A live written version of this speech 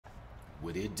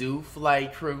What it do,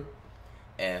 flight crew?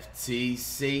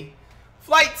 FTC.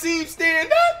 Flight team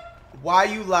stand up. Why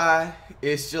you lie?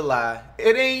 It's July.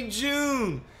 It ain't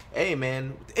June. Hey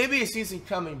man, the NBA season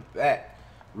coming back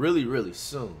really, really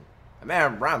soon.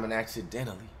 Man, I'm rhyming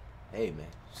accidentally. Hey man,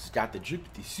 just got the drip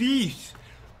with the C's.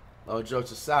 All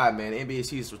jokes aside, man, the NBA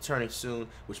season is returning soon,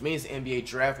 which means the NBA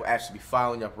draft will actually be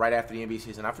following up right after the NBA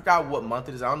season. I forgot what month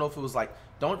it is. I don't know if it was like,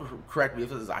 don't correct me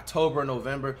if it was October or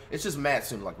November. It's just mad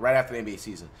soon, like right after the NBA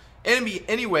season.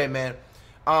 Anyway, man,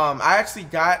 I actually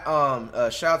got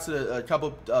shout out to a couple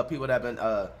people that have been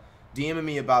DMing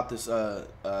me about this,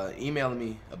 emailing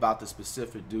me about this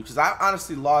specific dude, because I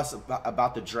honestly lost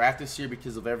about the draft this year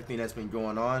because of everything that's been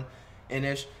going on in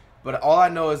ish. But all I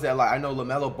know is that, like, I know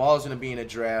LaMelo Ball is going to be in the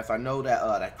draft. I know that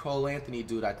that Cole Anthony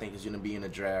dude, I think, is going to be in the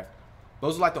draft.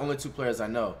 Those are, like, the only two players I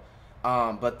know.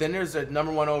 But then there's a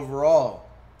 #1 overall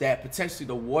that potentially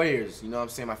the Warriors, you know what I'm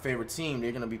saying, my favorite team,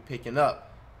 they're going to be picking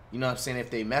up. You know what I'm saying,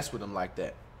 if they mess with him like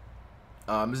that.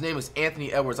 His name is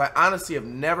Anthony Edwards. I honestly have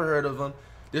never heard of him.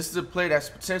 This is a player that's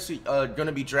potentially going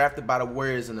to be drafted by the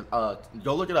Warriors. And go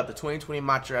look it up. The 2020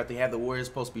 mock draft, they have the Warriors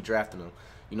supposed to be drafting him.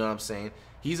 You know what I'm saying?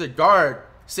 He's a guard.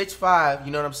 6'5",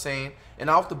 you know what I'm saying? And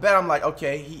off the bat, I'm like,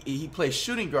 okay, he plays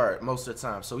shooting guard most of the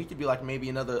time. So he could be like maybe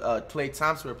another Klay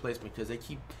Thompson replacement, because they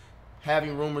keep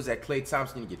having rumors that Klay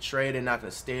Thompson's going to get traded, not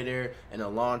going to stay there, and the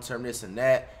long term this and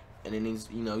that. And then he's,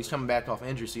 you know, he's coming back off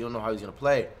injury, so you don't know how he's going to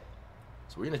play.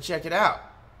 So we're going to check it out.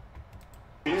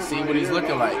 See what he's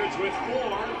looking like.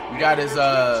 We got his,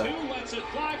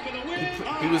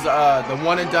 he was the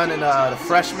one and done in the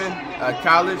freshman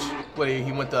college. What,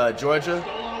 he went to Georgia.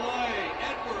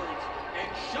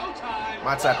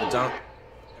 My type of dunk.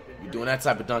 You're doing that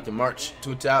type of dunk in March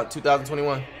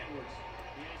 2021.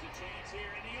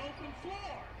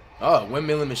 Oh,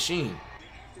 windmilling machine.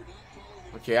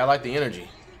 Okay, I like the energy.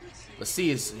 Let's see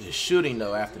his shooting,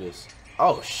 though, after this.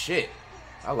 Oh, shit.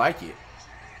 I like it.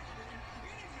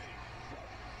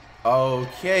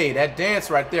 Okay, that dance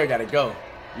right there got to go.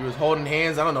 You was holding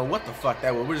hands. I don't know what the fuck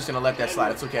that was. We're just going to let that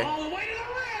slide. It's okay.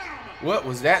 What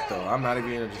was that, though? I'm not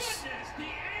even going to just...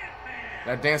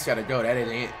 That dance gotta go. That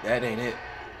ain't it. That ain't it.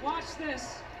 Watch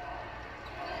this.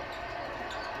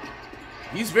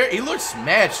 He looks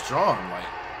mad strong, like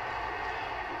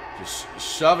just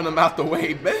shoving him out the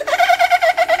way.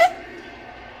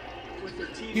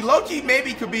 He low-key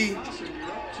maybe could be,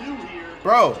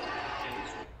 bro.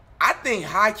 I think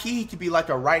high-key he could be like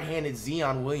a right-handed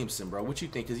Zion Williamson, bro. What you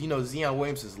think? Because you know Zion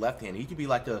Williamson's left-handed. He could be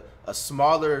like a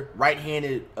smaller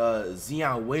right-handed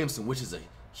Zion Williamson, which is a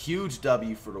huge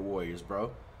W for the Warriors, bro.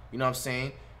 You know what I'm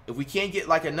saying? If we can't get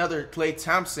like another Klay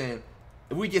Thompson,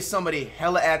 if we get somebody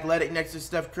hella athletic next to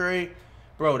Steph Curry,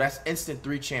 bro, that's instant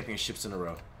 3 championships in a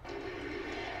row.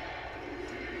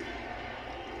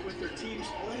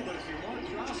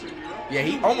 Yeah,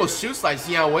 he almost shoots like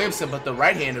Zion Williamson, but the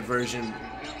right-handed version.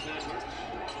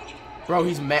 Bro,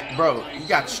 he's mad. Bro, he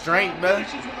got strength, man.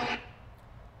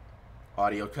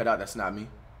 Audio cut out. That's not me.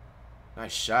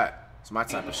 Nice shot. It's my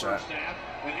type of shot.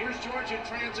 And here's Georgia in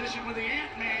transition with the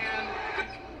Ant-Man.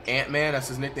 Ant-Man, that's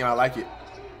his nickname. I like it.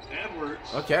 Edwards.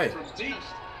 Okay. From deep.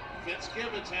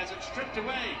 Fitzgibbons has it stripped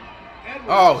away. Edwards.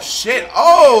 Oh, shit.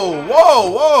 Oh,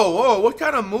 whoa, whoa, whoa. What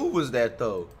kind of move was that,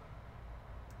 though?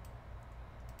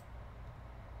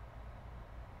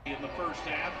 In the first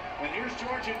half. And here's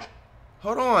Georgia.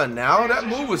 Hold on now. That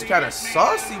move was kind of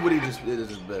saucy what he just did.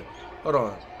 Hold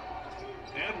on.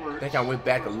 I think I went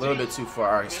back a little bit too far.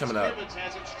 All right, he's coming up.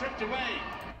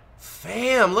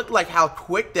 Fam, look like how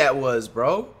quick that was,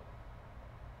 bro.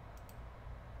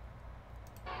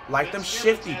 Like them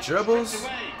shifty dribbles.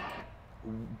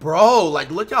 Bro,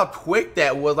 like look how quick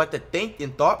that was. Like the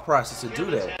thinking thought process to do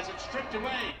that.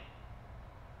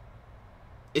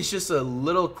 It's just a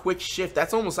little quick shift.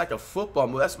 That's almost like a football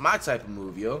move. That's my type of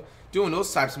move, yo. Doing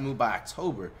those types of moves by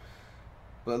October.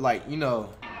 But like, you know,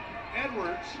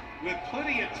 Edwards with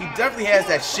plenty of time. He definitely has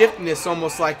that shiftiness,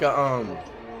 almost like a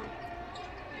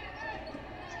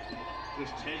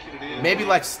maybe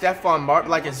like Stephon Marbury,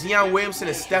 like a Zion Williamson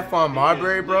and Stephon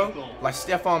Marbury, bro. Like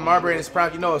Stephon Marbury in his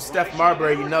prime. You know, if Steph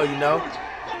Marbury, you know. You know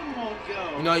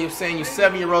what I'm saying? You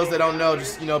 7-year-olds that don't know,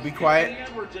 just, you know, be quiet.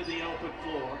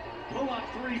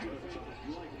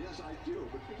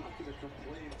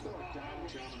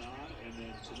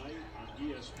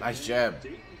 Nice jab.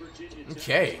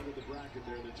 Okay.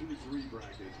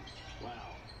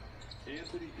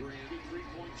 Anthony Grant,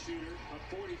 three-point shooter,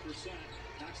 a 40%,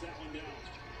 knocks that one down.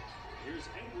 Here's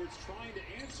Edwards trying to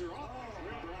answer. Look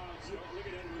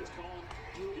at Edwards calling.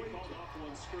 He called off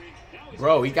one screen.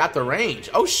 Bro, he got the range.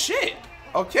 Oh shit.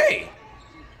 Okay.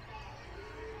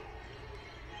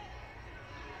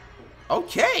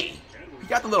 Okay. He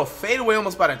got the little fadeaway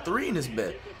almost by the 3 in his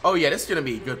bed. Oh, yeah, this is going to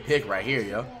be a good pick right here,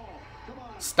 yo.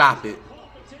 Stop it.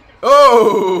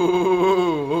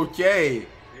 Oh, okay.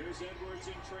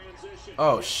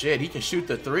 Oh, shit. He can shoot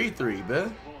the 3-3,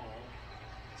 man.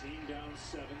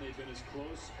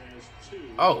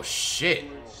 Oh, shit.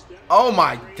 Oh,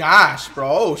 my gosh, bro.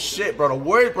 Oh, shit, bro. The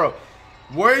Warriors, bro.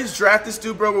 Warriors draft this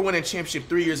dude, bro. We're winning championship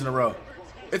 3 years in a row.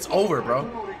 It's over, bro.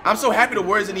 I'm so happy the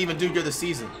Warriors didn't even do good this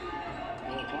season.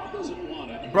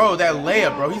 Bro, that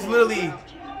layup, bro. He's literally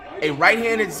a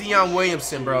right-handed Zion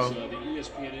Williamson, bro.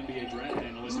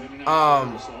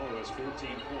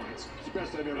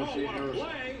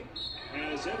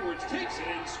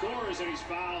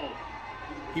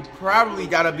 He probably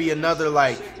got to be another,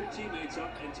 like,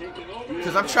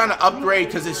 because I'm trying to upgrade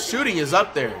because his shooting is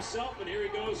up there.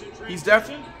 He's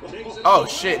definitely, oh,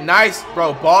 shit, nice,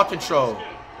 bro, ball control.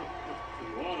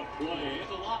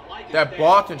 That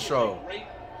ball control.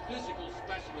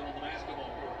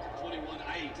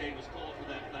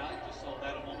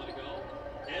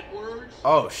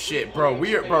 Oh shit, bro.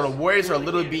 Bro, the Warriors are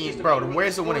literally being, bro, the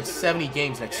Warriors are winning 70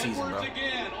 games next season, bro.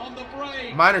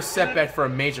 Minor setback for a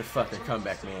major fucking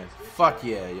comeback, man. Fuck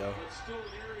yeah, yo.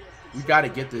 We gotta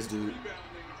get this dude.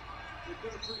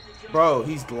 Bro,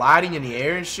 he's gliding in the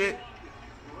air and shit.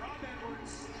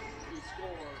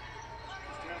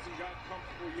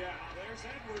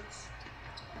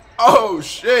 Oh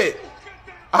shit.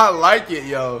 I like it,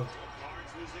 yo.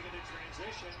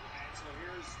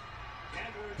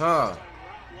 Huh.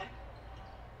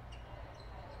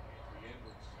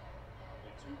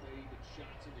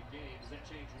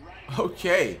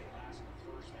 Okay.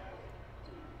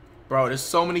 Bro, there's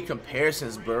so many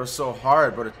comparisons, bro. It's so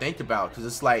hard, bro, to think about. Because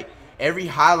it's like, every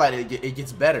highlight, it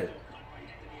gets better.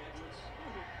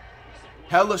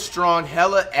 Hella strong,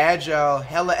 hella agile,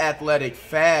 hella athletic,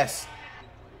 fast.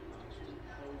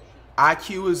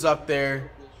 IQ is up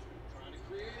there.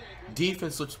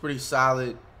 Defense looks pretty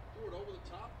solid.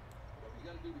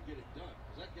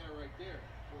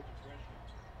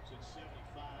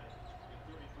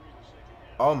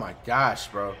 Oh my gosh,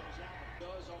 bro.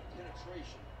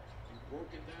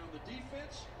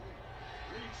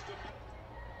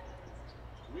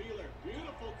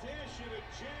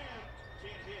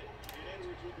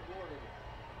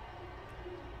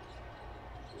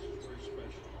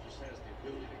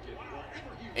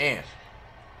 And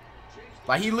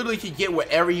like, he literally can get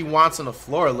whatever he wants on the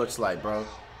floor, it looks like, bro.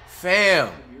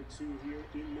 Fam.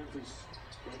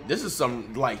 This is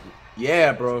some, like,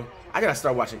 yeah, bro. I gotta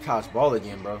start watching college ball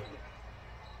again, bro.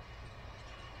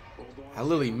 I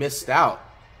literally missed out.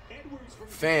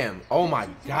 Fam. Oh my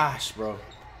gosh, bro.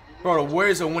 Bro, the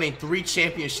Warriors are winning 3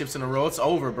 championships in a row. It's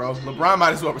over, bro. LeBron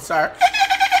might as well retire.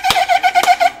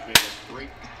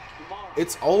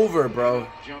 It's over, bro.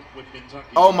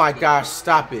 Oh my gosh,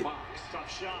 stop it.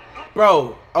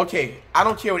 Bro, okay. I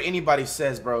don't care what anybody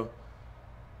says, bro.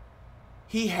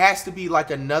 He has to be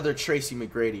like another Tracy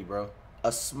McGrady, bro.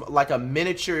 Like a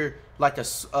miniature, like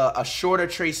a shorter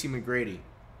Tracy McGrady.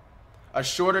 A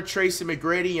shorter Tracy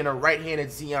McGrady and a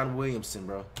right-handed Zion Williamson,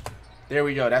 bro. There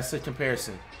we go. That's the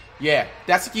comparison. Yeah,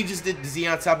 that's what he just did.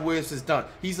 Zion top of Williamson's done.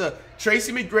 He's a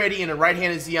Tracy McGrady and a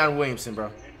right-handed Zion Williamson,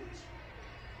 bro.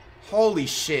 Holy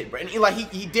shit, bro. And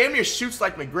he damn near shoots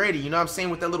like McGrady, you know what I'm saying,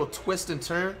 with that little twist and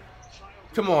turn.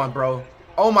 Come on, bro.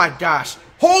 Oh my gosh.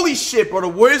 Holy shit, bro. The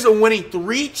Warriors are winning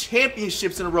 3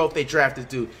 championships in a row if they draft this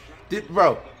dude.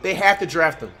 Bro, they have to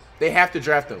draft him. They have to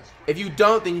draft him. If you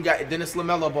don't, then it's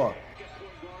LaMelo Ball.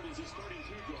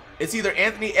 It's either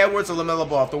Anthony Edwards or LaMelo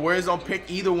Ball. If the Warriors don't pick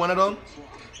either one of them,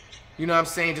 you know what I'm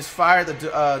saying, just fire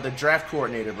the draft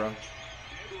coordinator, bro.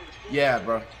 Yeah,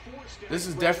 bro. This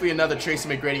is definitely another Tracy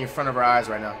McGrady in front of our eyes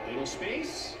right now.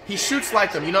 He shoots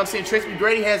like them, you know what I'm saying? Tracy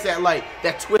McGrady has that, like,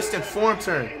 that twist and form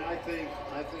turn. And I think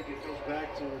it goes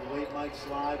back to the late Mike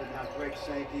slide and how Greg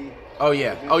Sankey. Oh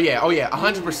yeah, oh yeah, oh yeah,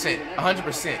 100%,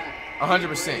 100%,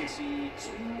 100%.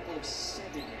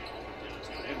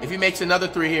 If he makes another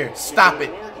 3 here, stop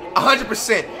it.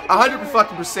 100%,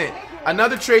 100%.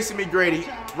 Another Tracy McGrady,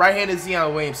 right-handed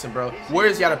Zion Williamson, bro.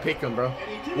 Warriors gotta pick him, bro.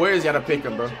 Warriors gotta pick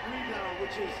him, bro.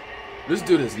 This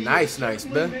dude is nice, man.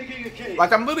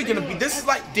 Like, I'm literally gonna be, this is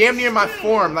like damn near my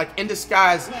form, like in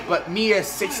disguise, but me as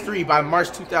 6'3" by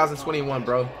March 2021,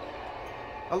 bro.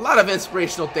 A lot of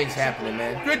inspirational things happening,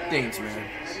 man. Good things, man.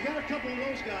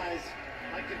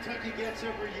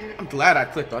 I'm glad I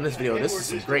clicked on this video. This is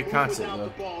some great content,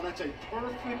 bro.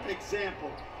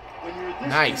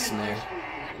 Nice, man.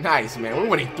 Nice, man. We're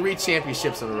winning 3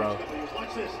 championships in a row.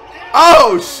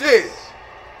 Oh, shit.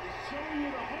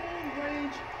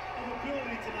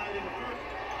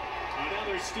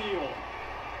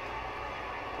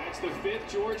 That's the 5th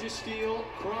Georgia steal.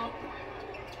 Crump.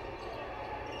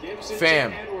 Gives it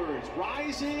Fam. to Edwards.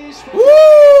 Rises. Woo!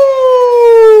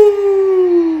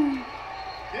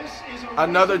 This is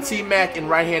Another T-Mac and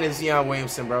right-handed Zion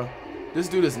Williamson, bro. This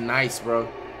dude is nice, bro.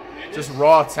 Just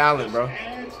raw talent, bro.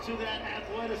 adds to that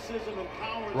athleticism and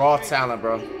power. Raw talent,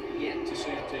 bro.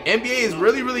 NBA is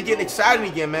really, really getting exciting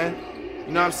again, man.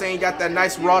 You know what I'm saying? Got that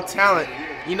nice raw talent.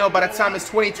 You know, by the time it's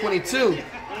 2022,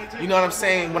 you know what I'm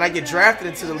saying? When I get drafted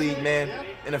into the league, man,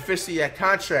 and officially that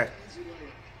contract,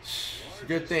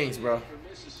 good things, bro.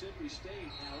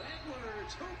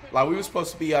 Like, we were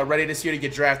supposed to be ready this year to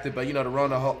get drafted, but, you know, the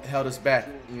Rona held us back,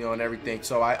 you know, and everything.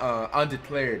 So I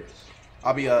undeclared.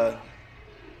 I'll be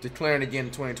declaring again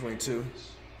in 2022.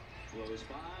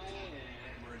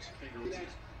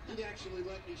 He'd actually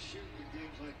let me shoot in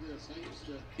games like this. I used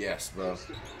to. Yes, bro.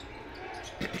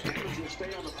 Edwards will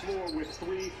stay on the floor with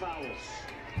 3 fouls.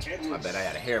 Edwards, I bet I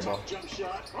had a hairball. jump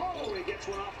shot. Oh, he gets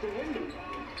one off the window.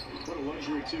 What a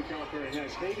luxury 2 Calipari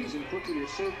has. Davies and Quickly are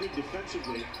so good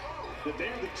defensively that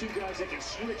they're the 2 guys that can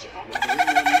switch up.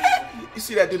 You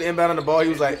see that dude inbound on the ball? He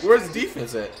was like, where's the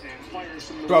defense at?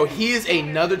 Bro, he is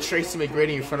another Tracy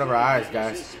McGrady in front of our eyes,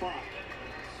 guys.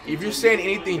 If you're saying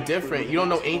anything different, you don't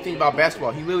know anything about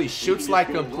basketball. He literally shoots like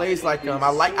him, plays like him.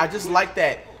 I just like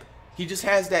that. He just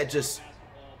has that just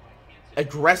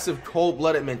aggressive,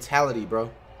 cold-blooded mentality,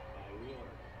 bro.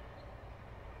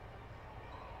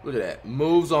 Look at that.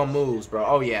 Moves on moves, bro.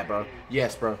 Oh, yeah, bro.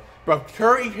 Yes, bro. Bro,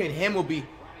 Curry and him will be...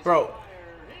 Bro,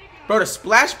 the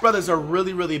Splash Brothers are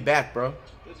really, really back, bro.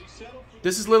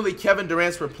 This is literally Kevin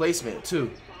Durant's replacement, too.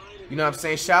 You know what I'm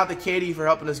saying? Shout out to KD for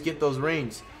helping us get those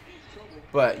rings.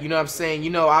 But, you know what I'm saying? You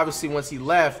know, obviously, once he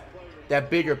left, that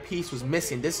bigger piece was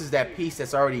missing. This is that piece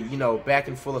that's already, you know, back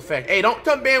in full effect. Hey, don't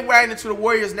come bandwagoning into the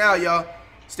Warriors now, y'all.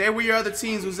 Stay where your other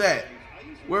teams was at.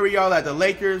 Where were y'all at? The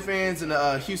Lakers fans and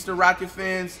the Houston Rocket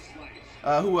fans?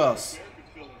 Who else?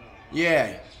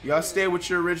 Yeah, y'all stay with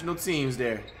your original teams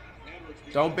there.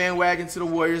 Don't bandwagon to the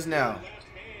Warriors now.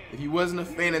 If you wasn't a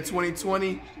fan in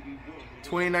 2020,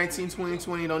 2019,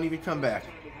 2020, don't even come back.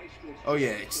 Oh, yeah,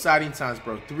 exciting times,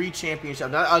 bro. 3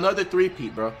 championships. Another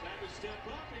 3-peat, bro.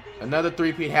 Another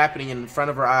 3-peat happening in front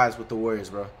of our eyes with the Warriors,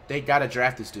 bro. They got to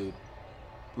draft this dude.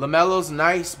 LaMelo's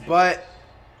nice, but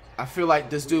I feel like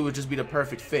this dude would just be the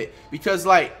perfect fit. Because,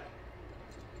 like,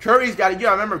 Curry's got to, you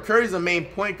know, remember, Curry's the main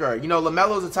point guard. You know,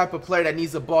 LaMelo's the type of player that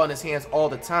needs the ball in his hands all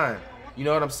the time. You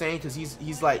know what I'm saying? Because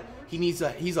he's like, he's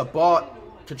a ball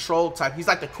control type. He's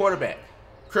like the quarterback.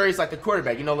 Curry's like the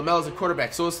quarterback. You know, LaMelo's a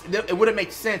quarterback. So it wouldn't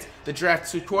make sense to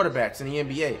draft 2 quarterbacks in the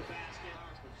NBA.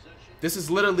 This is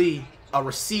literally a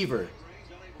receiver.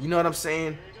 You know what I'm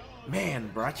saying? Man,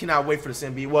 bro, I cannot wait for this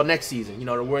NBA. Well, next season. You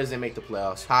know, the Warriors, they make the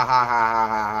playoffs. Ha, ha, ha,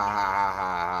 ha, ha, ha, ha,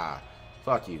 ha.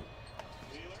 Fuck you.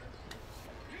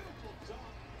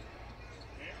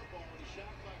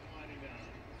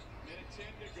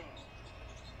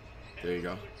 There you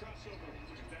go.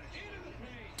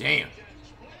 Damn.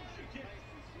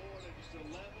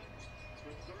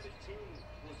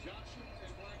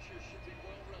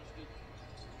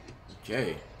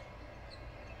 Okay.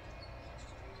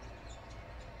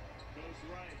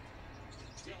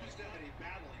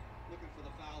 Battling, looking for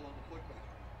the foul on the putback.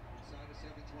 Inside of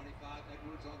 7:25,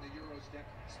 Edwards on the Euro step,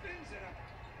 spins it up.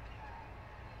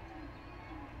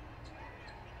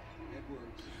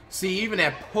 Edwards. See, even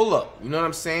that pull-up, you know what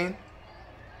I'm saying?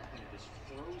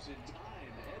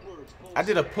 I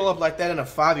did a pull-up like that in a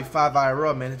 5v5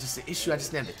 IRL, man. It's just an issue. I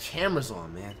just didn't have the cameras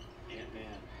on, man.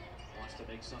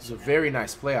 It's a very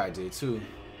nice play I did, too.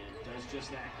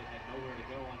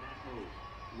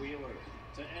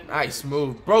 Nice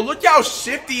move. Bro, look how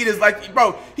shifty it is. Like,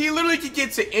 bro, he literally can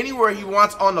get to anywhere he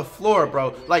wants on the floor,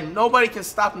 bro. Like, nobody can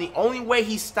stop him. The only way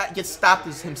he gets stopped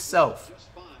is himself.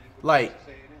 Like,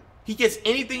 he gets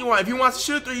anything he wants. If he wants to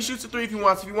shoot a 3, he shoots a 3 if he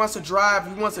wants. If he wants to drive,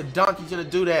 if he wants to dunk, he's going to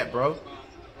do that, bro.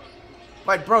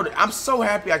 Like, bro, I'm so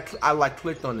happy I like,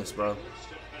 clicked on this, bro.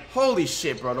 Holy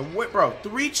shit, bro. Bro,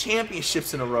 3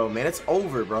 championships in a row, man. It's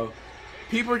over, bro.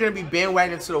 People are going to be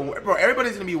bandwagoning to the... Bro,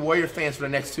 everybody's going to be Warrior fans for the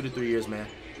next 2 to 3 years, man.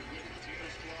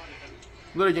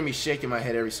 Literally going to be shaking my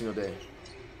head every single day.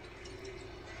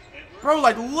 Bro,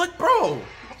 like, look, bro.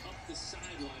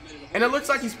 And it looks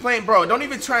like he's playing, bro. Don't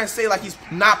even try and say like he's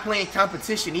not playing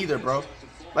competition either, bro.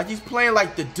 Like he's playing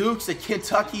like the Dukes, the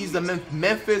Kentuckys, the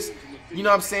Memphis. You know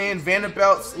what I'm saying?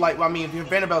 Vanderbilt's, like, I mean,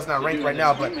 Vanderbilt's not ranked right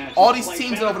now, but all these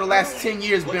teams over the last 10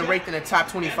 years have been ranked in the top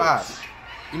 25.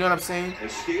 You know what I'm saying?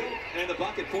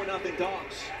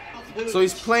 So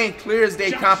he's playing clear as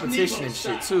day competition and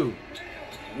shit, too.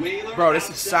 Bro, this is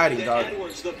exciting, dog.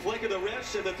 Edwards, the flick of the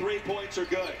wrist, and the 3 points are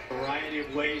good. Variety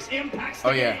of ways. Impacts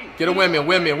Oh, yeah. Get a windmill.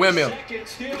 Nah,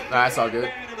 that's all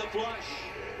good.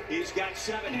 He's got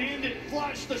 7. Handed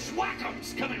flush. The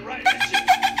Swackums coming right at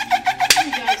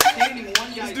you.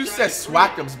 This dude says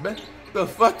Swackums, man. The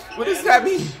fuck? What does that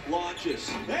mean? Launches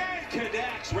and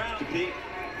connects round to Pete.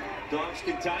 Dogs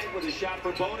can tie it with a shot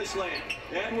for bonus land.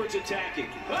 Edwards attacking.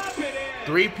 Up and in.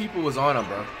 3 people was on him,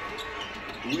 bro.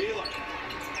 Wheeler.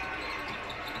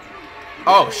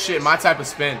 Oh, shit. My type of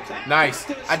spin. Nice.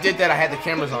 I did that. I had the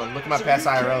cameras on. Look at my past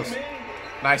IRLs.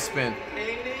 Nice spin.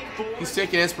 He's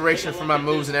taking inspiration from my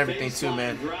moves and everything, too,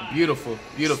 man. Beautiful.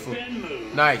 Beautiful.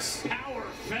 Nice.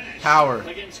 Power.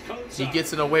 He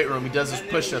gets in the weight room. He does his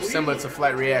push-ups similar to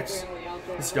Flight Reacts.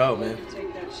 Let's go, man.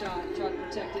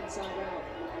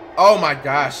 Oh, my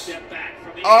gosh.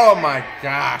 Oh, my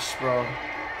gosh, bro.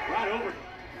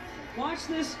 Watch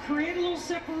this, create a little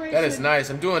separation. That is nice.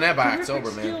 I'm doing that by October,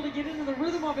 man. To get into the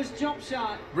rhythm of his jump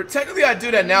shot. Technically, I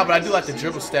do that now, but I do like the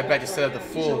dribble step back instead of the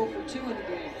full.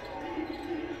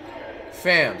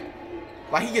 Fam.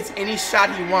 Like, he gets any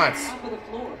shot he wants.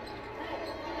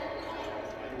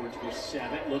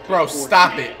 Bro,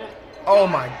 stop it. Oh,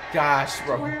 my gosh,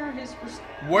 bro.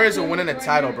 Warriors are winning the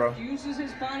title, bro.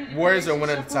 Warriors are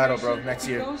winning the title, bro, next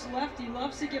year. He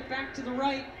loves to get back to the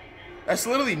right. That's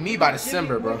literally me by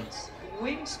December, bro.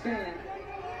 Wingspan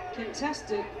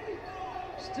contested,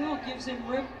 still gives him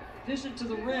vision to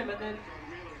the rim, and then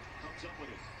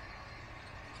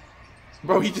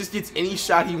bro, he just gets any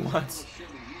shot he wants.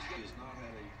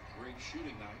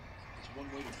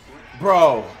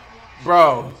 Bro,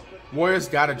 Warriors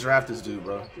gotta draft this dude,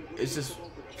 bro. It's just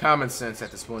common sense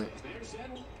at this point.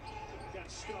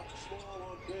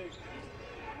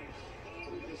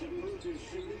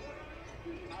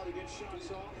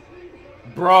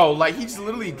 Bro, like he's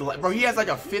literally, bro, he has like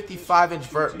a 55-inch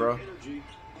vert, bro.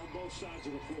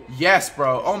 Yes,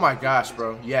 bro. Oh my gosh,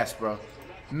 bro. Yes, bro.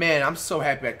 Man, I'm so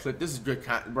happy I clipped. This is good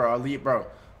content, bro. Bro.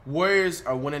 Warriors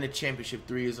are winning the championship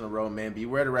 3 years in a row, man.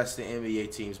 Beware the rest of the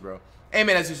NBA teams, bro. Hey,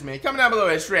 man, that's just me. Comment down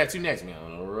below. Straight at you next, man.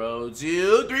 On the road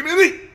to 3 baby.